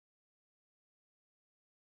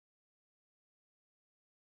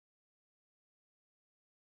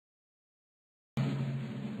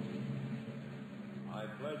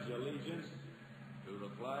allegiance to the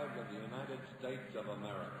flag of the United States of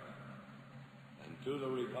America and to the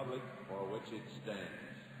republic for which it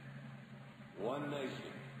stands, one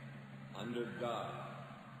nation, under God,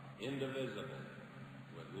 indivisible,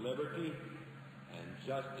 with liberty and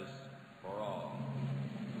justice for all.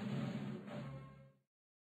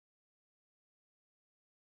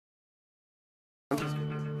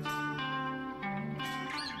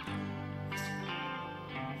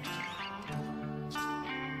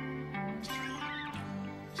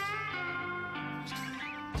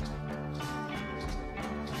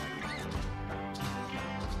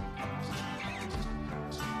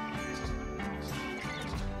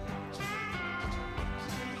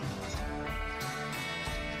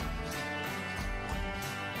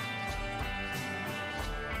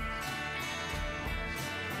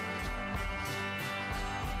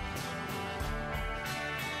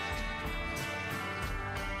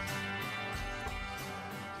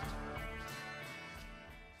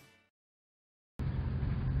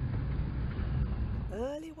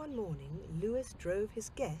 Early one morning, Lewis drove his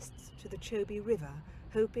guests to the Chobe River,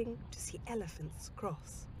 hoping to see elephants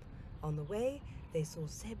cross. On the way, they saw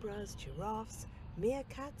zebras, giraffes,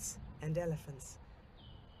 meerkats, and elephants.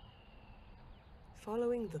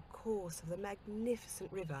 Following the course of the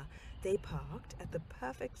magnificent river, they parked at the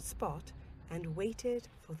perfect spot and waited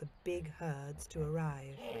for the big herds to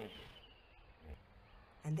arrive.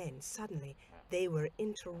 And then suddenly they were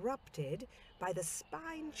interrupted by the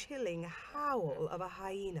spine-chilling howl of a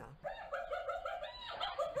hyena.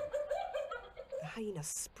 The hyena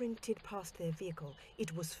sprinted past their vehicle.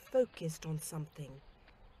 It was focused on something.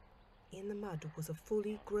 In the mud was a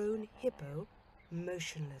fully grown hippo,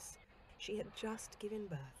 motionless. She had just given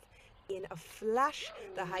birth. In a flash,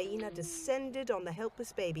 the hyena descended on the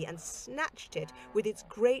helpless baby and snatched it with its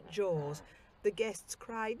great jaws. The guests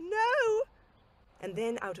cried, "No!" And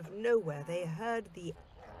then out of nowhere they heard the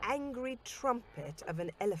angry trumpet of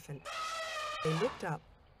an elephant. They looked up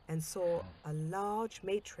and saw a large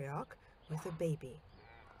matriarch with a baby.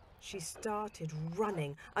 She started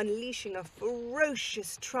running, unleashing a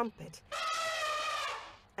ferocious trumpet.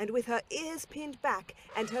 And with her ears pinned back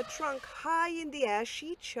and her trunk high in the air,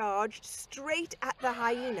 she charged straight at the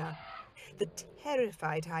hyena. The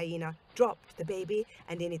terrified hyena dropped the baby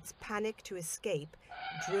and, in its panic to escape,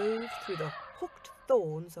 drove through the hooked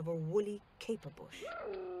thorns of a woolly caper bush.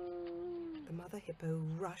 The mother hippo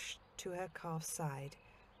rushed to her calf's side.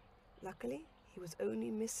 Luckily, he was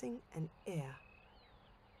only missing an ear.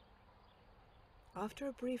 After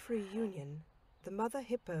a brief reunion, the mother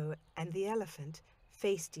hippo and the elephant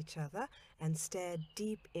faced each other and stared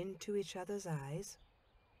deep into each other's eyes.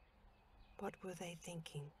 What were they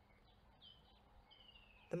thinking?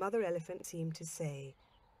 The mother elephant seemed to say,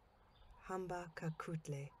 "Hamba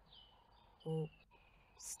kakutle," or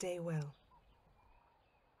 "Stay well."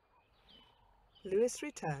 Lewis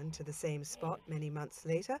returned to the same spot many months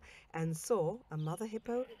later and saw a mother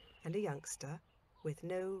hippo and a youngster with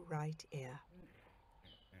no right ear.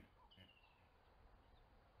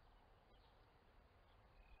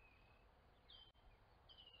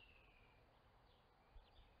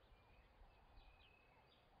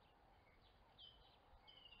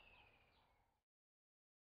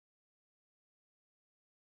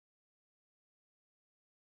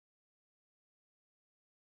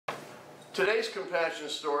 Today's compassion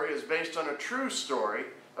story is based on a true story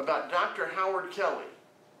about Dr. Howard Kelly.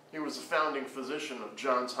 He was the founding physician of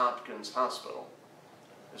Johns Hopkins Hospital.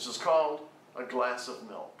 This is called A Glass of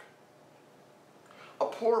Milk. A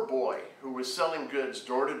poor boy who was selling goods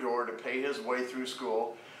door to door to pay his way through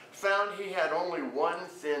school found he had only one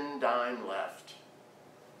thin dime left,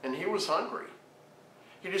 and he was hungry.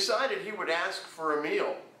 He decided he would ask for a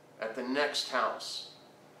meal at the next house.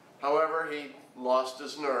 However, he lost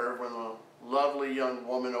his nerve when a lovely young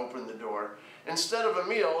woman opened the door. Instead of a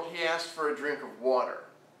meal, he asked for a drink of water.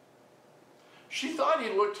 She thought he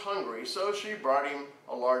looked hungry, so she brought him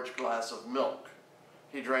a large glass of milk.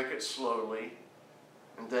 He drank it slowly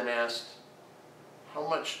and then asked, "How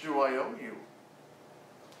much do I owe you?"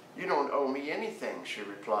 "You don't owe me anything," she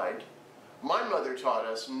replied. "My mother taught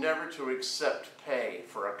us never to accept pay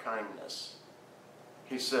for a kindness."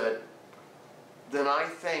 He said, "Then I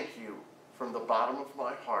thank you from the bottom of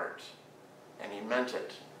my heart," and he meant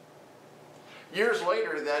it. Years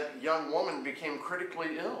later, that young woman became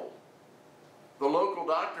critically ill. The local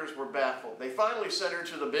doctors were baffled. They finally sent her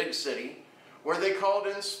to the big city, where they called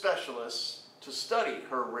in specialists to study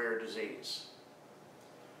her rare disease.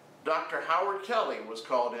 Dr. Howard Kelly was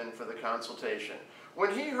called in for the consultation.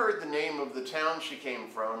 When he heard the name of the town she came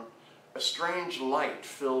from, a strange light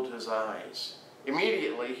filled his eyes.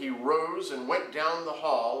 Immediately, he rose and went down the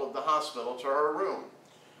hall of the hospital to her room.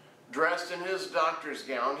 Dressed in his doctor's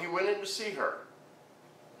gown, he went in to see her.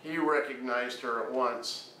 He recognized her at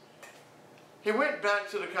once. He went back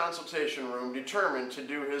to the consultation room, determined to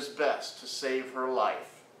do his best to save her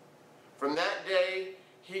life. From that day,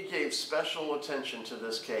 he gave special attention to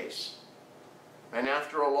this case. And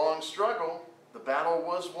after a long struggle, the battle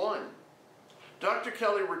was won. Dr.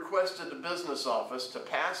 Kelly requested the business office to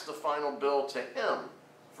pass the final bill to him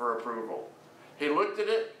for approval. He looked at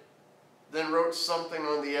it, then wrote something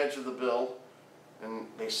on the edge of the bill, and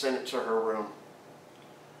they sent it to her room.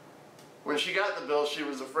 When she got the bill, she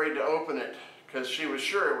was afraid to open it because she was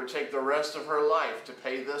sure it would take the rest of her life to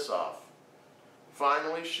pay this off.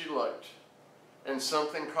 Finally, she looked, and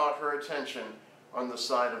something caught her attention on the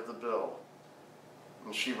side of the bill.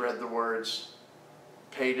 And she read the words,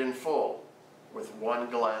 "Paid in full with 1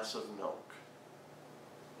 glass of milk."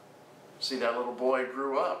 See, that little boy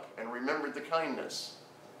grew up and remembered the kindness.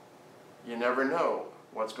 You never know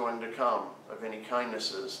what's going to come of any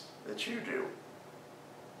kindnesses that you do.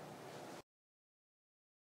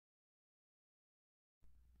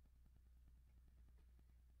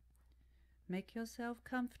 Make yourself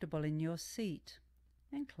comfortable in your seat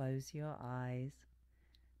and close your eyes.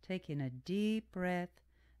 Take in a deep breath,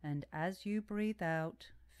 and as you breathe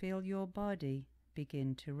out, feel your body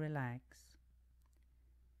begin to relax.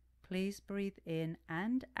 Please breathe in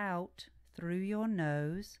and out through your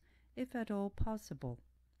nose, if at all possible.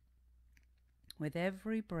 With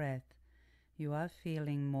every breath, you are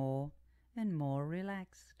feeling more and more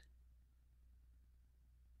relaxed.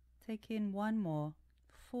 Take in one more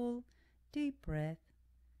full, deep breath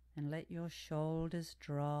and let your shoulders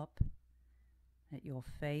drop. Let your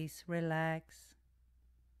face relax,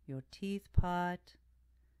 your teeth part,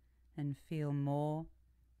 and feel more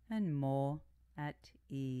and more at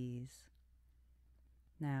ease.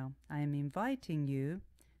 Now, I am inviting you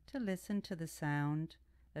to listen to the sound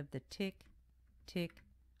of the tick, tick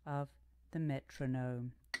of the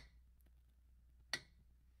metronome.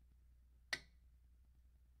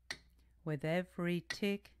 With every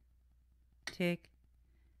tick, tick,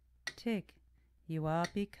 tick, you are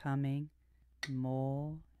becoming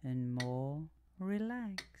more and more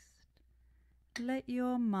relaxed. Let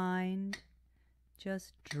your mind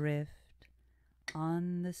just drift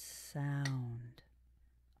on the sound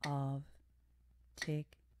of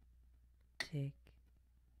tick, tick,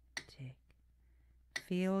 tick.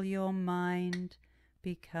 Feel your mind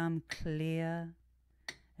become clear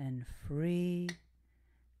and free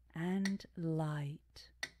and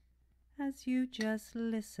light as you just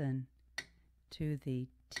listen to the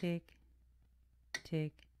tick,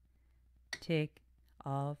 tick, tick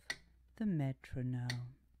of the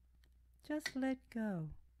metronome. Just let go.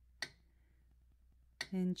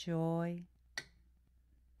 Enjoy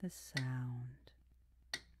the sound.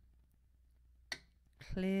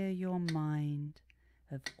 Clear your mind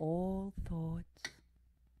of all thoughts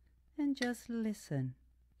and just listen.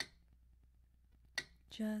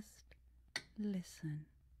 Just listen.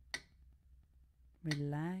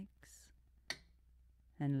 Relax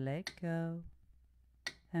and let go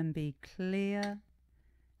and be clear,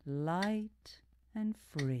 light and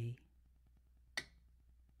free.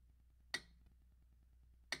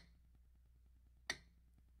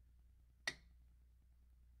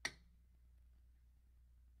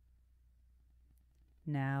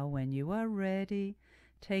 Now, when you are ready,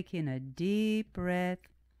 take in a deep breath,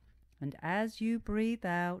 and as you breathe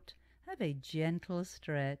out, have a gentle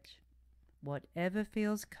stretch, whatever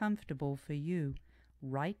feels comfortable for you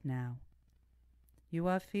right now. You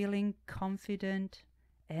are feeling confident,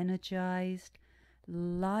 energized,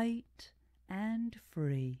 light and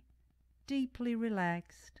free, deeply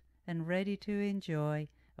relaxed and ready to enjoy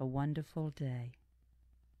a wonderful day.